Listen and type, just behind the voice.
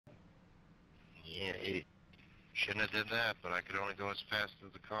idiot. Shouldn't have did that, but I could only go as fast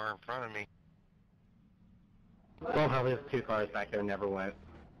as the car in front of me. Well, how those two cars back there never went.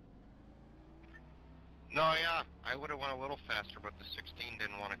 No, yeah, I would have went a little faster, but the 16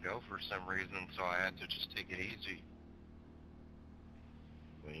 didn't want to go for some reason, so I had to just take it easy.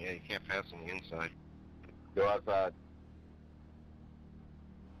 Well, yeah, you can't pass on the inside. Go outside.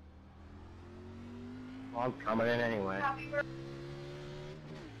 Well, I'm coming in anyway.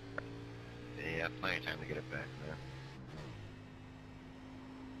 Yeah, plenty of time to get it back, man.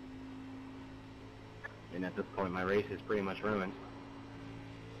 And at this point, my race is pretty much ruined.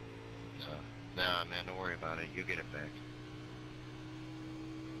 Nah, man, don't worry about it. You get it back.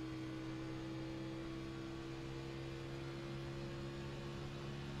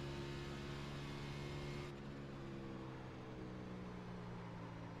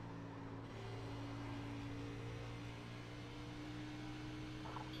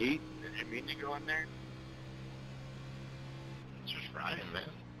 Keith, did you mean to go in there? It's just Ryan, man.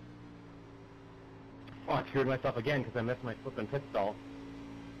 Oh, I screwed myself again because I missed my flipping pit stall.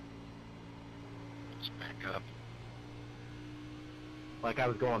 Let's back up. Like I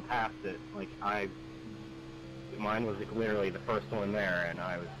was going past it. Mine was literally the first one there, and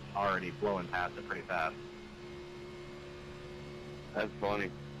I was already blowing past it pretty fast. That's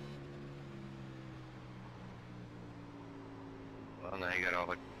funny. Well, now you got all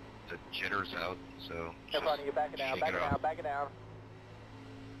the jitters out, so... In front of you, back it down, back it down, back it down.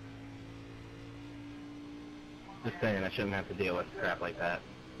 Just saying, I shouldn't have to deal with crap like that.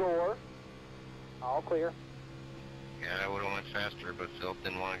 Door. All clear. Yeah, I would have went faster, but Phil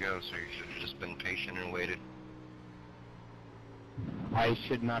didn't want to go, so you should have just been patient and waited. I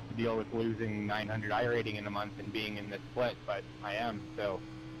shouldn't have to deal with losing 900 I rating in a month and being in this split, but I am, so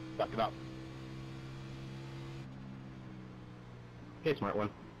suck it up. Okay, smart one.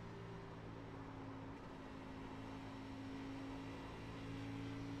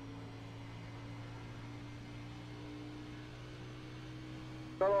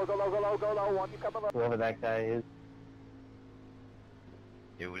 Go low, go low, go low, go low. One, you coming low. Whoever that guy is.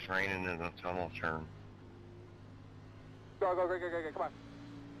 It was raining in the tunnel turn. Go, go, go, go, go, go, come on.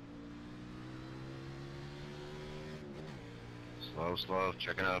 Slow, slow,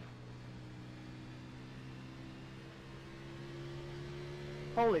 checking up.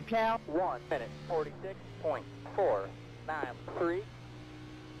 Holy cow. 1 minute, 46.493.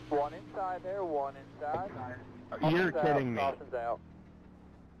 One inside there, one inside. You're kidding me. Caution's out.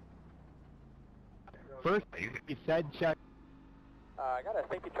 First, you said check. I got a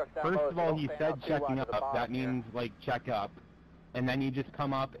safety truck down First low, of all, so you don't said stand out too checking wide to the up. bottom That here. means, like, check up. And then you just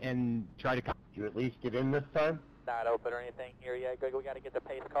come up and try to... You at least get in this time? Not open or anything here yet. Good, we got to get the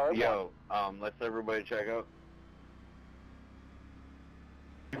pace car. Yo, let's everybody check out.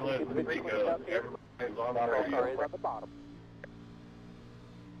 Everybody's on car is at the bottom.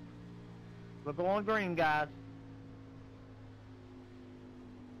 Look along green, guys.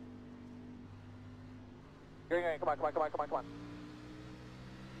 Green, come on, come on, come on, come on, come on.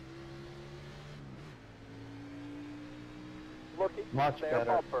 Looking, Much their better.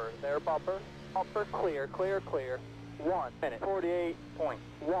 bumper, their bumper. Bumper clear, clear, clear. 1 minute,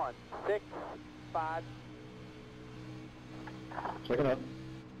 48.165. Check it up.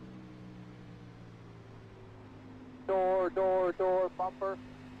 Door, door, door, bumper.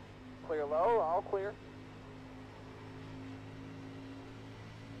 Clear low, all clear.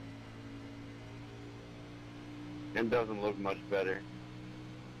 It doesn't look much better.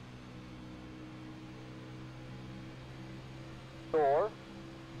 Door.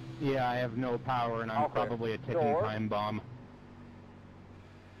 Yeah, I have no power, and I'm All clear. probably a ticking Door. time bomb.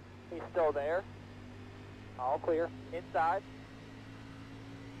 He's still there. All clear. Inside.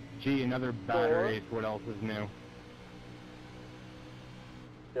 Gee, another battery is what else is new.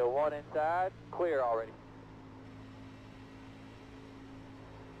 Still one inside. Clear already.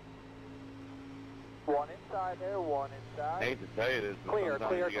 One inside there, one I inside. hate to tell you this, but Clear, sometimes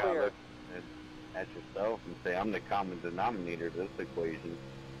clear, you gotta clear. look at yourself and say, I'm the common denominator of this equation.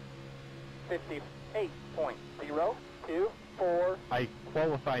 58.024. I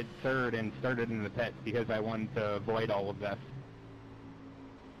qualified third and started in the pits because I wanted to avoid all of this.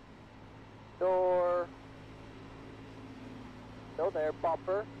 Door. Still there,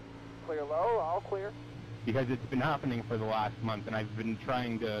 bumper. Clear low, all clear. Because it's been happening for the last month, and I've been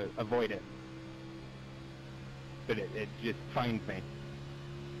trying to avoid it. But it just finds me.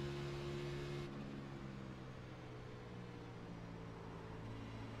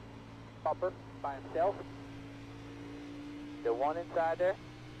 Bumper by himself. Still one inside there.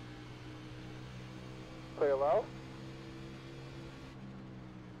 Clear low.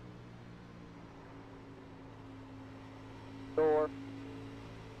 door.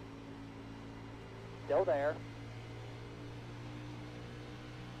 Still there.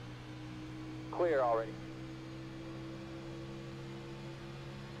 Clear already.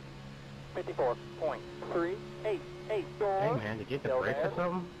 54.388 door. Hey man, did you hit the Still brakes there. or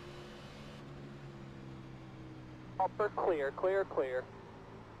something? Bumper clear, clear, clear.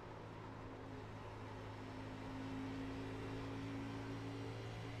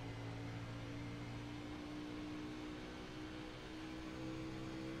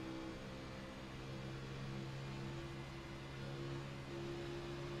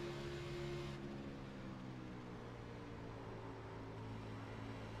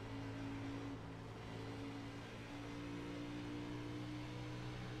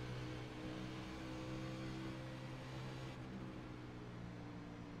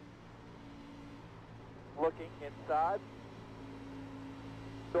 Looking inside.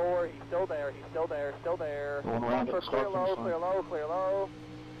 Door, he's still there, he's still there, still there. One round Bumper at clear low, Scorpion's clear low, clear low.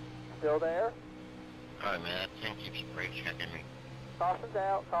 Still there. Alright, man, that thing keeps brake checking me. Caution's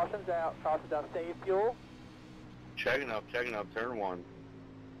out, caution's out, caution's out. Save fuel. Checking up, turn 1.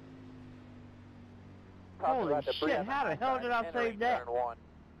 Talking Holy about debris shit, on the how the hell high did side, I entering save that? turn 1.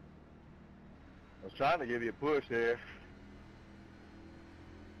 I was trying to give you a push there.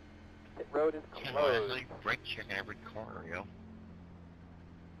 Pit road is Yeah, why is closed. he brake checking every corner, yo?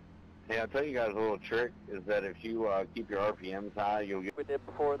 Hey, I'll tell you guys a little trick, is that if you keep your RPMs high, you'll get... We did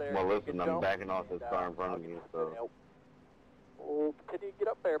before there. Well, Get listen, I'm going. backing off this And, car in front of I'll you, get so... help. Oh, can you get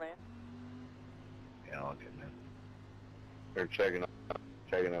up there, man? Yeah, I'll get man. They're checking up,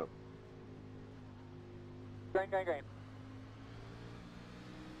 checking up. Grain, grain, grain.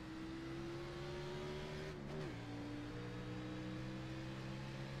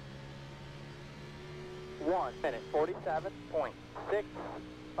 One minute,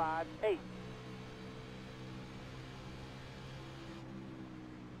 47.658.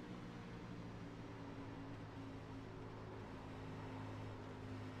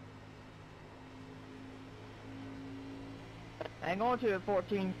 Hang on to it,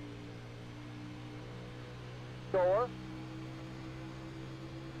 14. Door.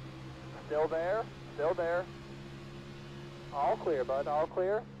 Still there, still there. All clear, bud, all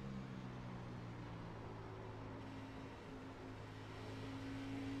clear.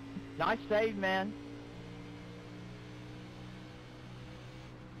 Nice save, man.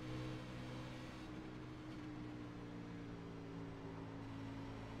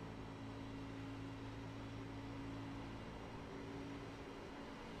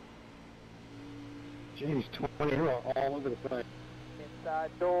 Jeez, 20 you're all over the place.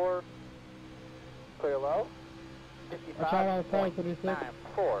 Inside door. Clear low. Watch out on the side, 55.9, 36.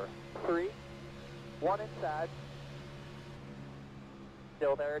 4, 3, 1 inside.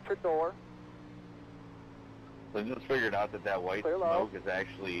 Still there at your door. I just figured out that that white Clear low. smoke is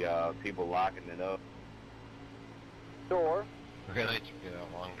actually people locking it up. Door. Really took you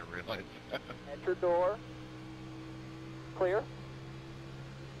that long to realize that. At your door. Clear.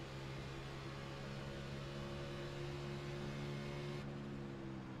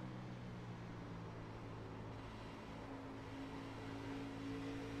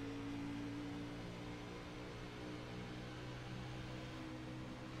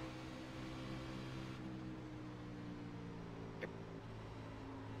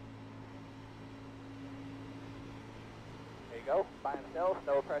 There you go. By himself,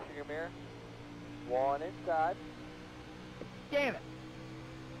 no pressure in your mirror. 1 inside. Damn it.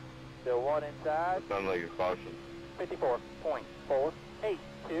 Still 1 inside. It sounds like a caution.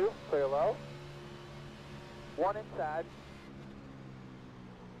 54.482. Clear low. 1 inside.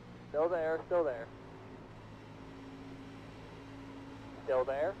 Still there, still there. Still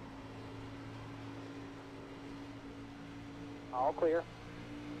there. All clear.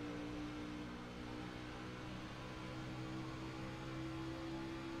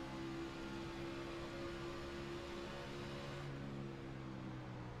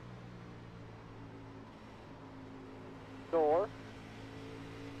 Door.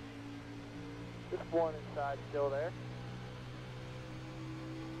 Just 1 inside, still there.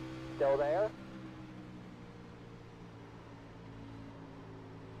 Still there.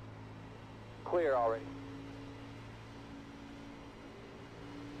 Clear already.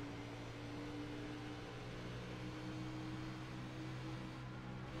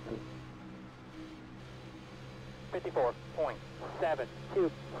 .727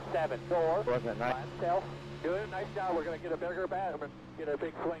 door. Wasn't it nice? By himself. Doing a nice job. We're going to get a bigger bat. We're going to get a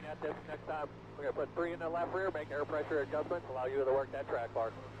big swing at this next time. We're going to put 3 in the left rear, make air pressure adjustments, allow you to work that track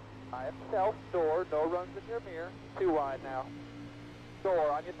bar. By himself, door, no runs in your mirror. 2 wide now.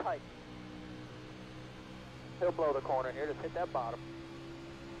 Door on your tight. He'll blow the corner here. Just hit that bottom.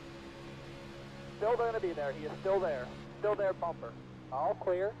 Still going to be there. He is still there. Still there, bumper. All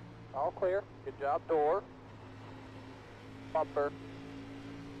clear. All clear. Good job, door. Bumper.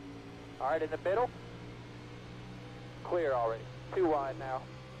 All right, in the middle. Clear already. Too wide now.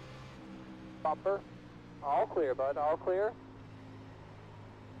 Bumper. All clear, bud. All clear.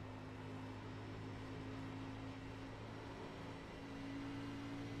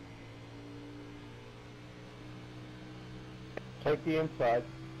 Take the inside.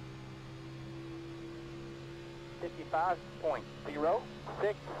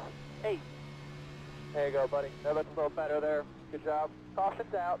 55.068. There you go, buddy. That looks a little better there. Good job.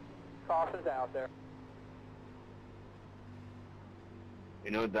 Caution's out. Caution's out there.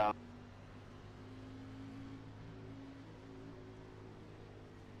 You know, down.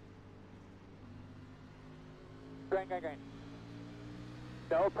 Grain.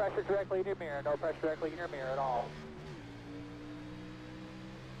 No pressure directly in your mirror. No pressure directly in your mirror at all.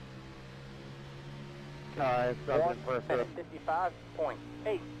 Alright, stop it for a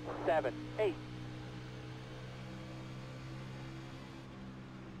 55.878.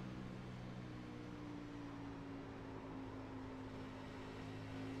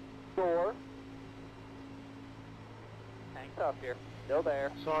 Door. Hang tough here. Still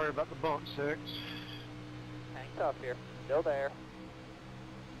there. Sorry about the bump, 6. Hang tough here. Still there.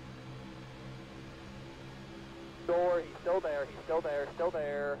 Door. He's still there. He's still there. Still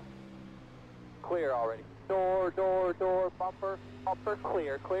there. Clear already. Door, bumper,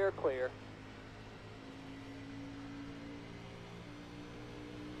 clear.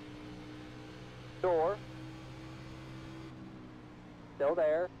 Door. Still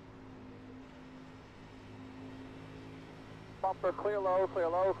there. Bumper, clear low.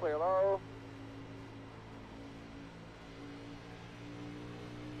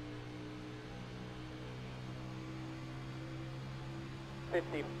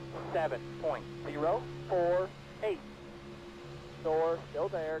 57.048. Door still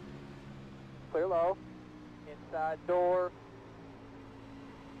there. Clear low. Inside door.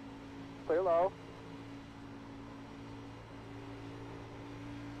 Clear low.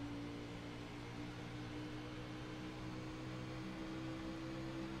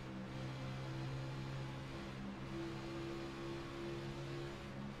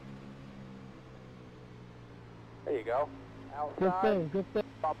 There you go. Outside. Good thing.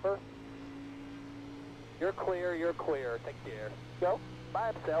 Bumper. You're clear. Take care. Go.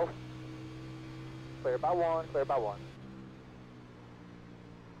 By himself. Clear by one.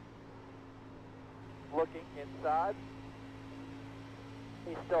 Looking inside.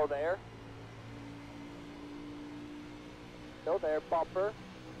 He's still there. Still there, bumper.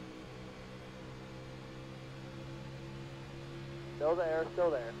 Still there.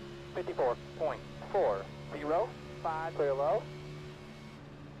 54.405, clear low.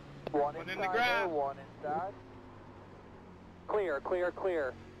 One in the inside grass. there, one inside. Clear.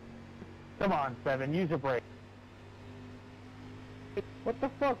 Come on, 7, use a brake. What the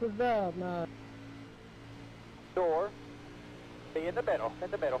fuck was that, man? Door. Be in the middle.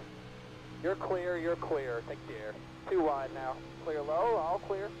 You're clear. Take care. Too wide now. Clear low, all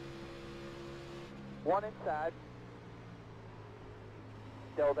clear. One inside.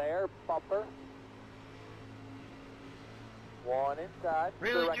 Still there, bumper. One inside.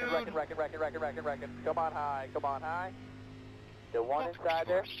 Really, Reckon. Come on high. The one inside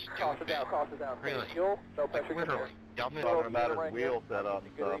there. Caution's out. Really? Fuel, no pressure. Literally. Y'all missed Talking it. about his right wheel here. setup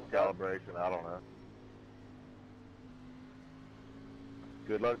Good stuff, to go. calibration, I don't know.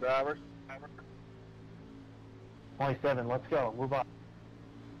 Good luck, drivers. 27, let's go, move on.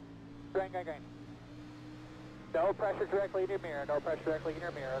 Grain. No pressure directly in your mirror. At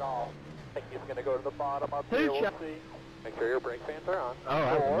all. I think he's going to go to the bottom up here. We'll see. Make sure your brake fans are on. Oh,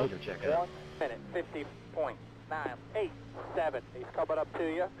 that's a Four, major checkout. 1 minute, 50.987. He's coming up to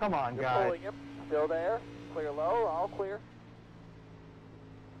you. Come on, You're guys. pulling him. Still there. Clear low. All clear.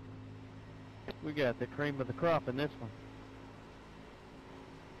 We got the cream of the crop in this one.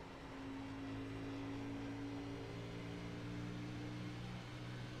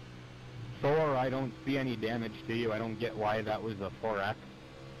 Thor, I don't see any damage to you. I don't get why that was a 4X.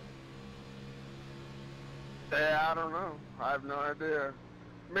 Yeah, I don't know. I have no idea.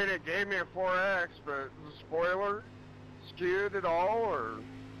 I mean, it gave me a 4X, but the spoiler skewed at all, or?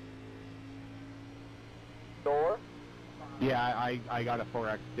 Door. Yeah, I got a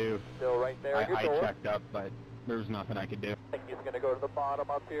 4X too. Still right there at your I door. checked up, but there's nothing I could do. I think he's going to go to the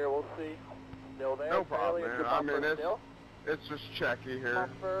bottom up here. We'll see. Still there. No problem, Fairly at your man. I bumper mean, still. It's just checky here.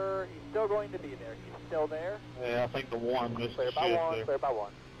 Bumper. He's still going to be there. He's still there. Yeah, I think the one missed Clear by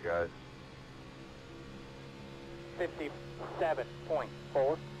one. You guys.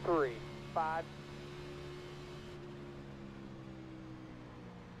 57.435.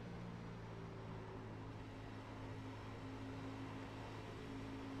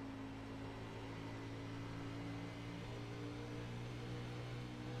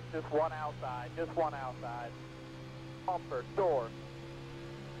 Just one outside, just one outside. Bumper, door.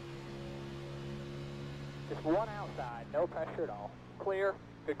 Just one outside, no pressure at all. Clear,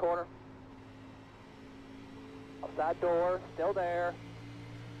 good corner. Outside door, still there.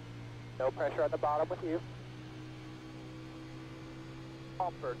 No pressure on the bottom with you.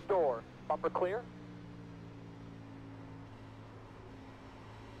 Bumper, door, bumper clear.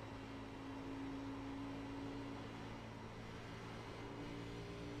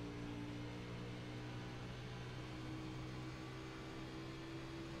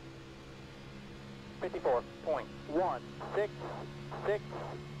 .166.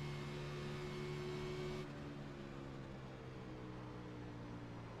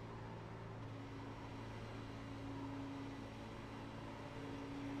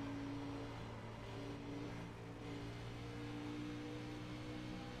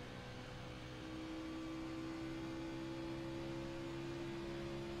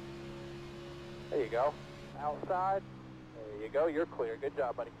 There you go. Outside. There you go. You're clear. Good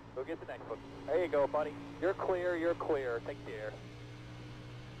job, buddy. Go get the next one. There you go, buddy. You're clear. You're clear. Take the air.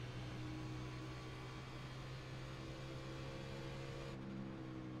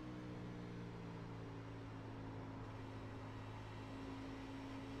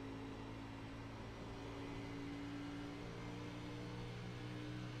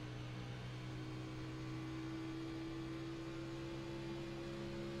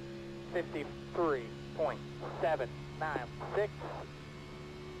 .796.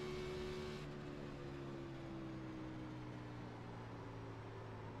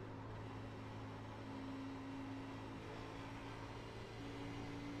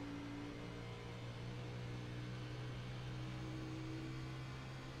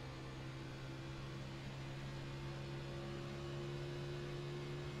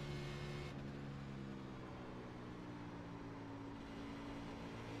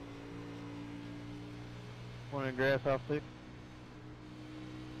 Want to grass off 6?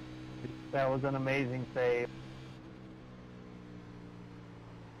 That was an amazing save.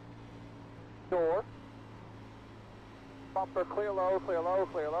 Door. Bumper clear low, clear low,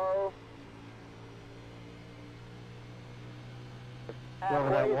 clear low. Whoever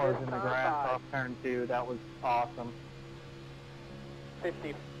that Halfway was this in the turn grass by. off turn 2, that was awesome.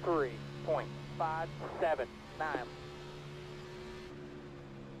 53.579.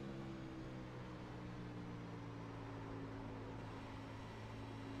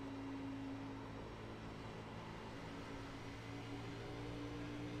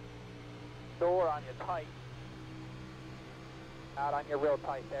 Door on your tight. Out on your real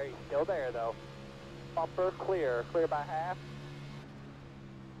tight there. He's still there though. Bumper clear. Clear by half.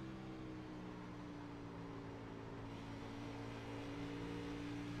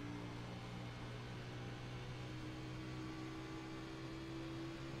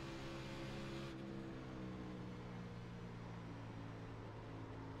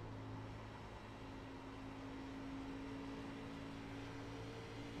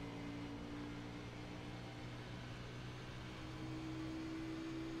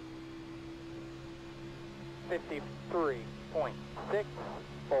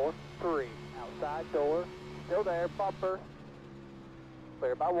 .643. Outside door. Still there. Bumper.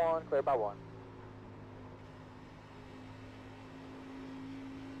 Clear by one. Clear by one.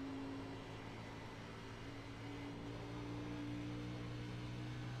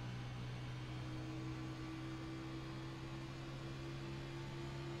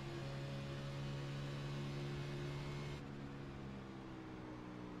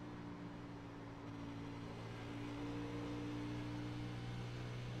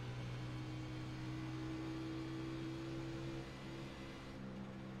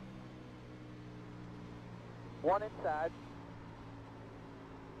 One inside.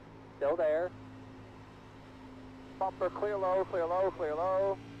 Still there. Bumper clear low, clear low, clear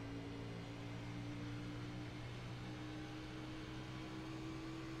low.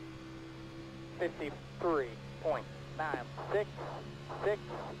 .966.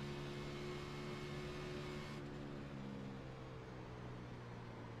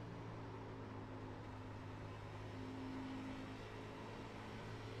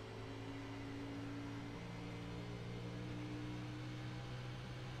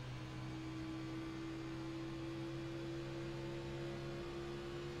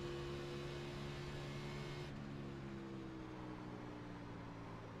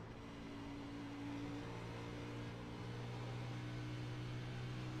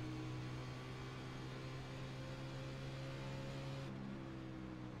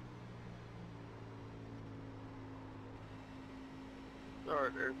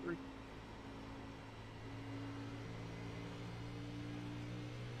 Alright, there, 3.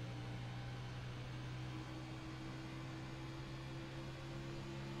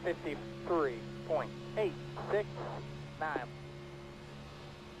 $53.869.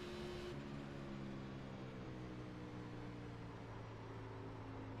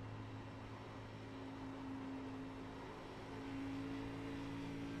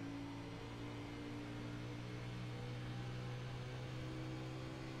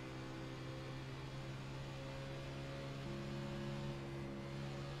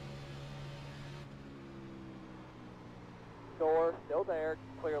 Door still there.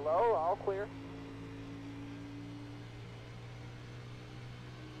 Clear low, all clear.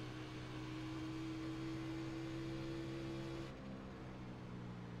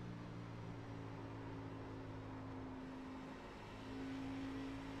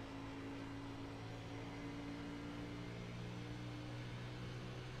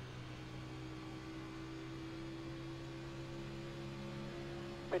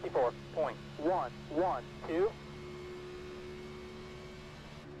 $54.112.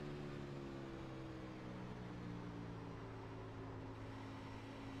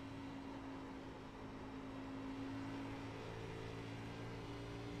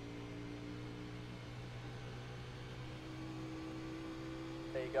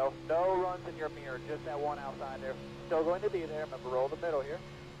 There you go. No runs in your mirror, just that one outside there. Still going to be there. Remember, roll the middle here.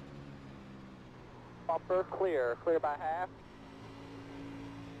 Bumper clear. Clear by half.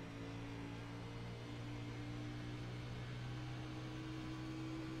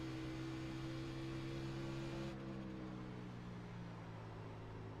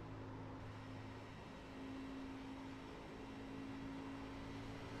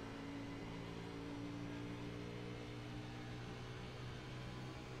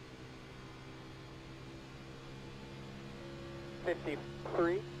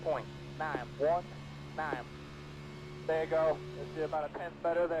 $53.919. There you go. It's about a tenth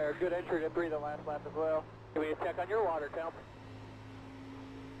better there. Good entry to breathe the last lap as well. Give me a check on your water temp.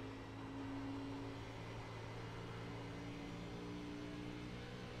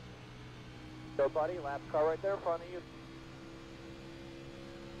 Go, buddy. Lap car right there in front of you.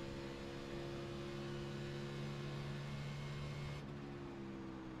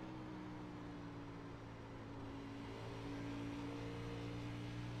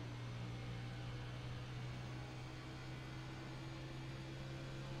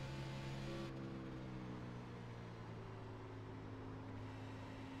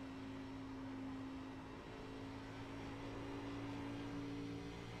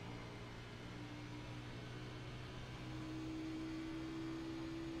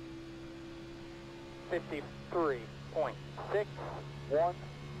 $53.61.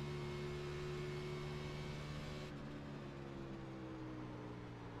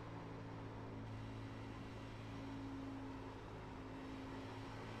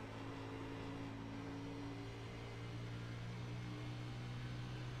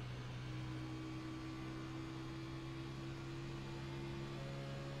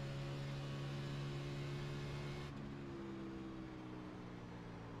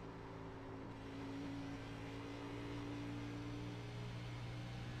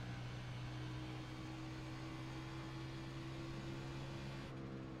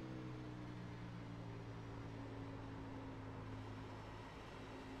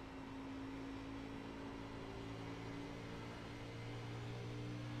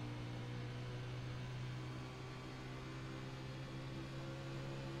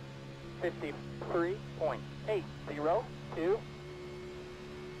 $53.802.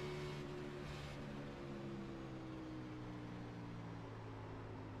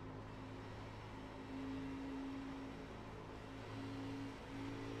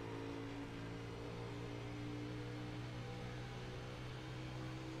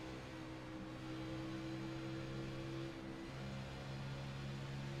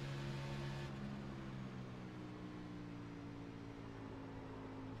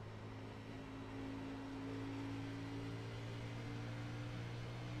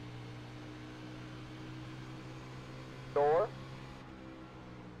 Door.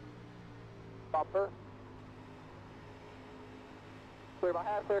 Bumper. Clear by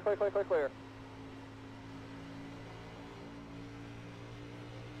half, clear, clear, clear, clear, clear.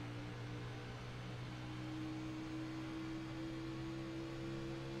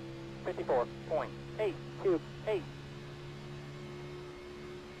 $54.828.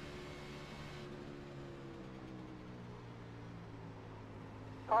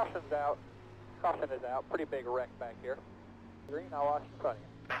 Caution's out. Caution is out. Pretty big wreck back here. Green, I'll watch in front of you.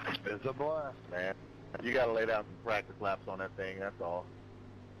 It's a blast, man. You gotta lay down some practice laps on that thing, that's all.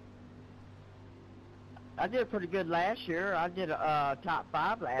 I did pretty good last year. I did top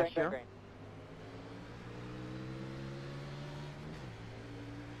 5 last year. Green.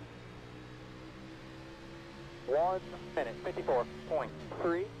 1 minute,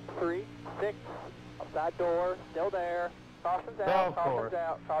 54.336. Outside door, still there. Caution's out, caution's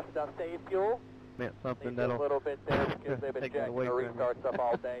out, caution's out. Save fuel. Meant something Needs a that'll little bit there because they've been take that jacking away the from me. restarts up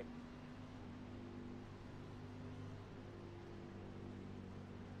all day.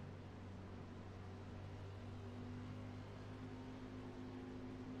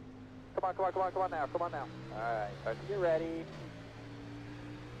 Come on now. Alright, start to get ready.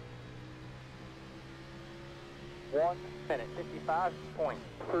 1 minute,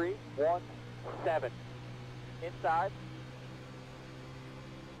 55.317. Inside.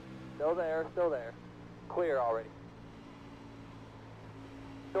 Still there. Clear already.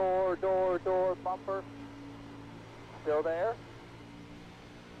 Door, bumper. Still there.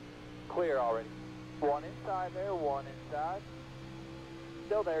 Clear already. 1 inside there, 1 inside.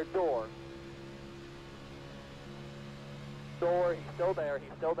 Still there, door. Door, he's still there.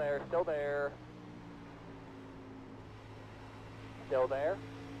 Still there.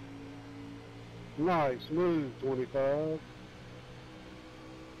 Nice move, 25.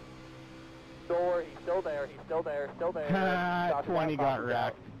 Door, he's still there. 20 got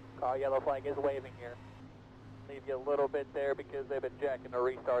wrecked. Yellow flag is waving here. Leave you a little bit there because they've been jacking the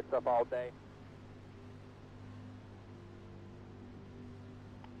restarts up all day.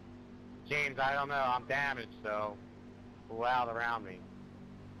 James, I don't know, I'm damaged, so pull out around me.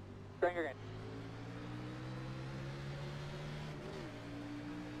 Stringer in.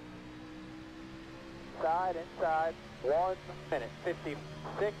 Inside, 1 minute,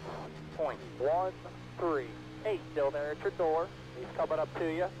 56.138. Still there at your door. He's coming up to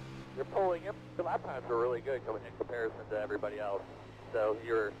you. You're pulling him. The lap times are really good coming in comparison to everybody else. So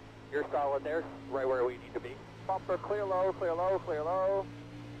you're solid there, right where we need to be. Bumper, clear low.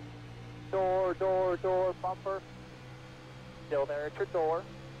 Door, bumper. Still there at your door.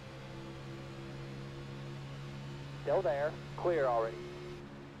 Still there, clear already.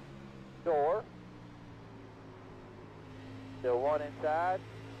 Door. Still 1 inside.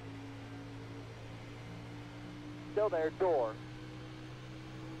 Still there, door.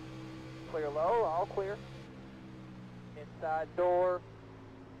 Clear low, all clear. Inside door.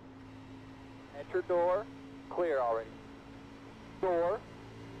 At your door, clear already. Door.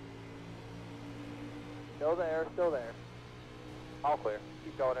 Still there. All clear.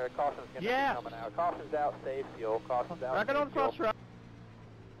 Keep going there. Caution's going to be coming out. Caution's out, save fuel. Caution's out. Rocking on the cross route.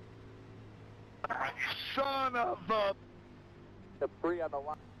 Son of a... Debris on the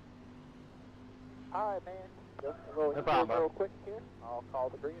line. Alright, man. Just a little No problem, real quick here. I'll call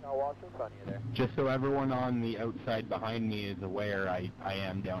the green. I'll watch in front of you there. Just so everyone on the outside behind me is aware, I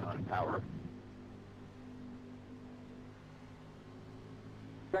am down on power.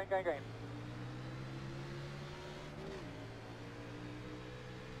 Green.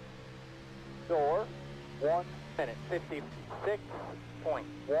 Door. 1 minute.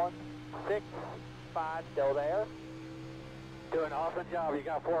 56.165. Still there. Doing an awesome job. You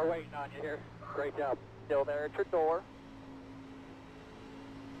got 4 waiting on you here. Great job. Still there at your door.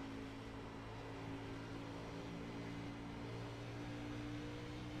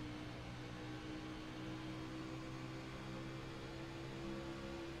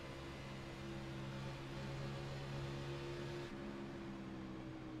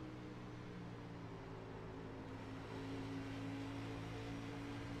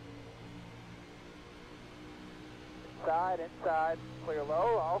 Inside, clear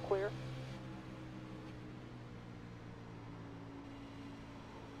low, all clear.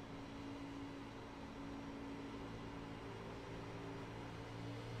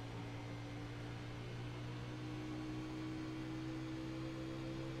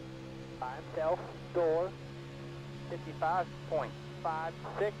 By himself, door,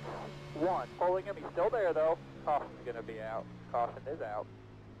 55.561. Pulling him, he's still there though. Caution's gonna be out. Caution is out.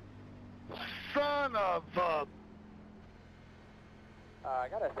 Son of a... I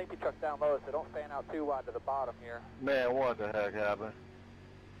got a safety truck down low, so don't fan out too wide to the bottom here. Man, what the heck happened?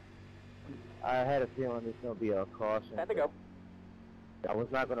 I had a feeling there's going to be a caution. 10 to go. I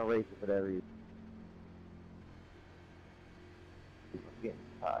was not going to race it for that reason. I'm getting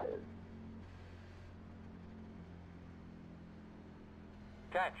tired.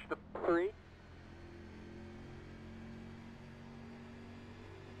 Catch the 3.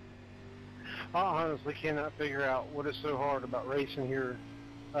 I honestly cannot figure out what is so hard about racing here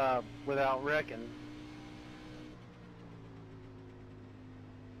without wrecking.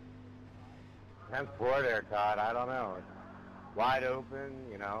 10th floor there, Todd. I don't know. It's wide open,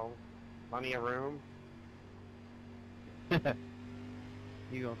 you know, plenty of room. You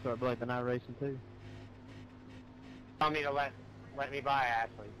gonna start blaming iRacing too? Tell me to let me by,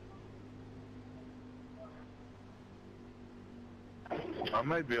 Ashley. I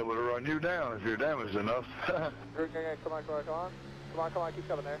may be able to run you down if you're damaged enough. Come on, come on, come on. Come on, come on, keep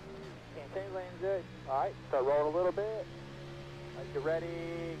coming there. Can't change lanes yet. Alright, start rolling a little bit. Alright, get ready,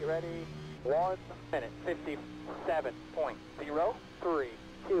 get ready. 1 minute,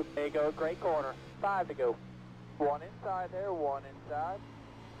 57.032. There you go, great corner. 5 to go. 1 inside there, 1 inside.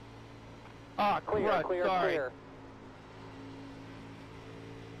 Ah, Clear, crud, clear, sorry. clear.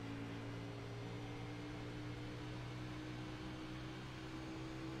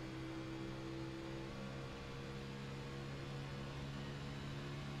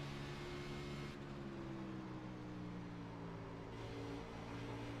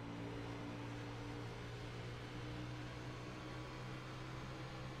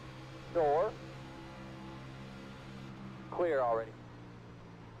 Door. Clear already.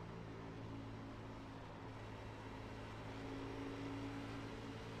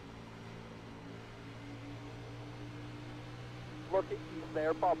 Looking east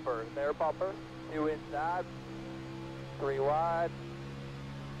there, bumper. 2 inside. 3 wide.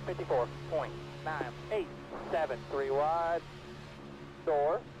 54.987. 3 wide.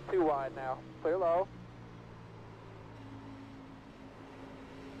 Door. 2 wide now. Clear low.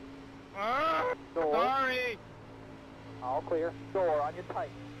 Door. Sorry. All clear. Door on your tight.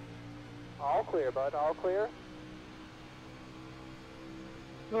 All clear, bud. All clear.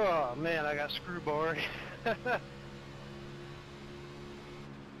 Oh man, I got screwbarred.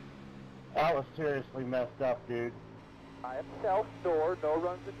 That was seriously messed up, dude. I am self door. No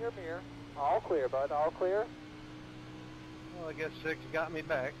runs in your mirror. All clear, bud. All clear. Well, I guess 6 got me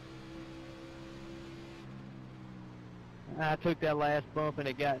back. I took that last bump and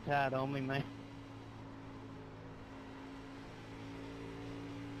it got tight on me, man.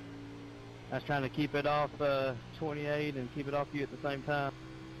 I was trying to keep it off 28 and keep it off you at the same time.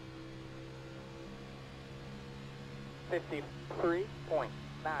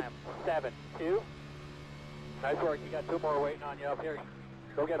 53.972. Nice work. You got 2 more waiting on you up here.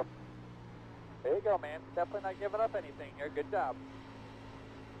 Go get them. There you go, man. Definitely not giving up anything here. Good job.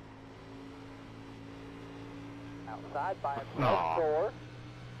 Outside by himself. Aw. Door.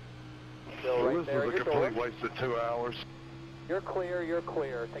 Still right This there. was a Your door. complete waste of 2 hours. You're clear. You're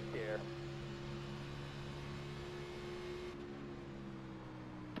clear. Take care.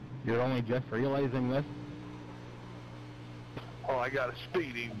 You're only just realizing this? Oh, I got a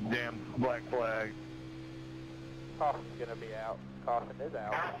speeding damn black flag. Caution's gonna be out. Caution is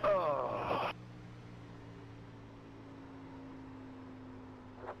out. Oh.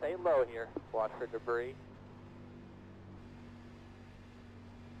 Stay low here. Watch for debris.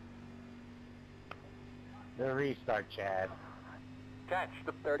 The restart, Chad. Catch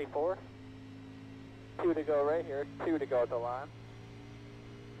the 34. 2 to go right here. 2 to go at the line.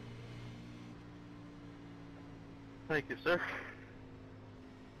 Thank you, sir.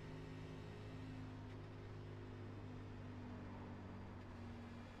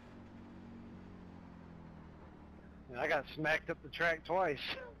 I got smacked up the track twice.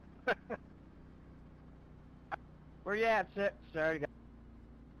 Where you at, sir?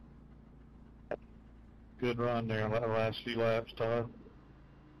 Good run there in that last few laps, Todd.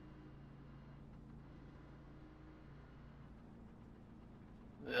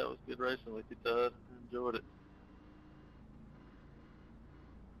 Yeah, it was good racing with you, Todd. Enjoyed it.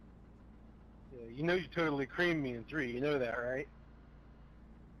 Yeah, you know you totally creamed me in 3. You know that, right?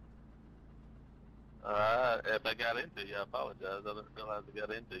 If I got into you, I apologize. I didn't realize I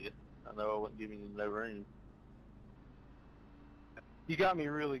got into you. I know I wasn't giving you no room. You got me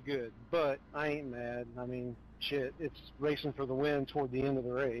really good, but I ain't mad. I mean, shit, it's racing for the win toward the end of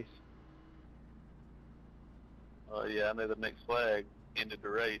the race. Oh, yeah, I know the next flag ended the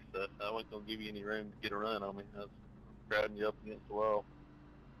race, so I wasn't going to give you any room to get a run on me. I was crowding you up against the wall.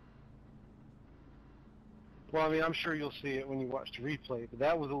 Well, I mean, I'm sure you'll see it when you watch the replay, but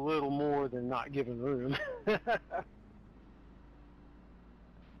that was a little more than not giving room. I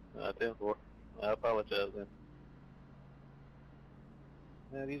 10-4. I apologize then.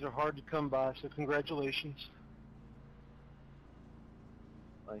 Yeah, these are hard to come by, so congratulations.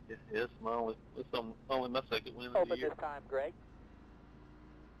 Thank you. Yes, it's only my second win of Open the year. this time, Greg.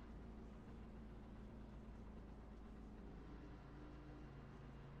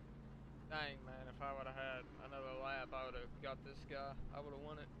 Dang, man, if I would have had another lap, I would have got this guy. I would have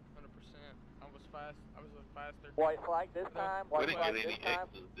won it I was fast. I was a faster. White flag this time. We White didn't flag get this any time.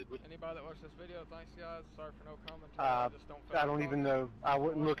 X's, did we? Anybody that watched this video, thanks guys. Sorry for no commentary. I just don't feel I like don't even talking. know. I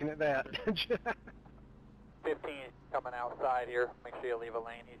wasn't looking at that. 15 coming outside here. Make sure you leave a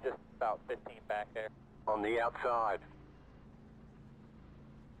lane. He's just about 15 back there. On the outside.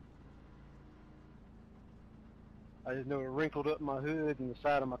 I just know it wrinkled up my hood and the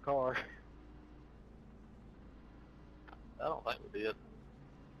side of my car. I don't think we did.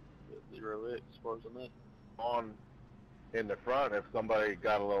 0X as far as I know. On in the front, if somebody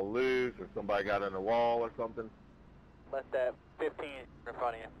got a little loose or somebody got in the wall or something. Let that 15 in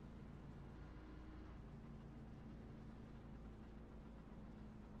front of you.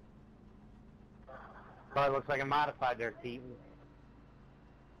 Probably looks like a modified there, Keaton.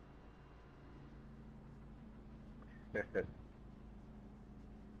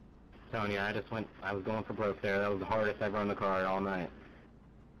 Tony, I was going for broke there. That was the hardest I've run the car all night.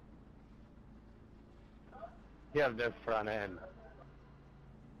 You have this front end.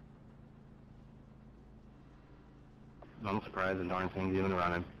 I'm surprised the darn thing's even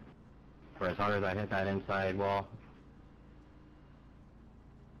running. For as hard as I hit that inside wall.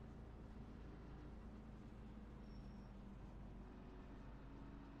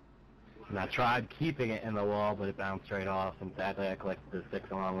 And I tried keeping it in the wall, but it bounced right off, and sadly I collected the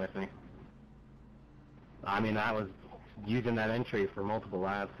 6 along with me. I mean, I was using that entry for multiple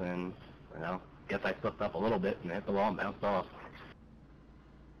laps, and, you know, guess I slipped up a little bit and hit the wall and bounced off.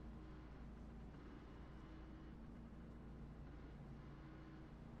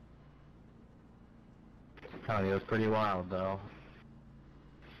 Tony, it was pretty wild, though.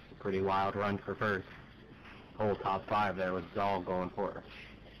 Pretty wild run for first. Whole top 5 there was all going for it.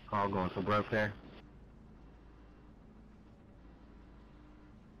 All going for broke there.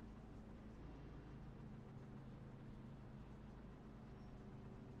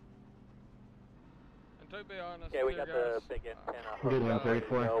 And to be honest, Yeah, we too, got guys, the big antenna. Good one,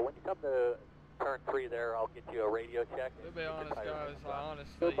 34. So when you come to turn 3 there, I'll get you a radio check. to be honest, guys, I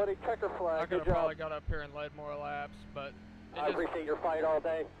honestly, Good buddy, checker I flag. could Good have probably job. got up here and led more laps, but I appreciate your fight all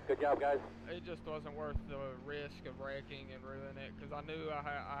day. Good job, guys. it just wasn't worth the risk of wrecking and ruining it, because I knew I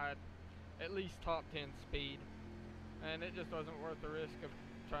had at least top 10 speed, and it just wasn't worth the risk of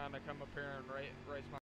trying to come up here and race my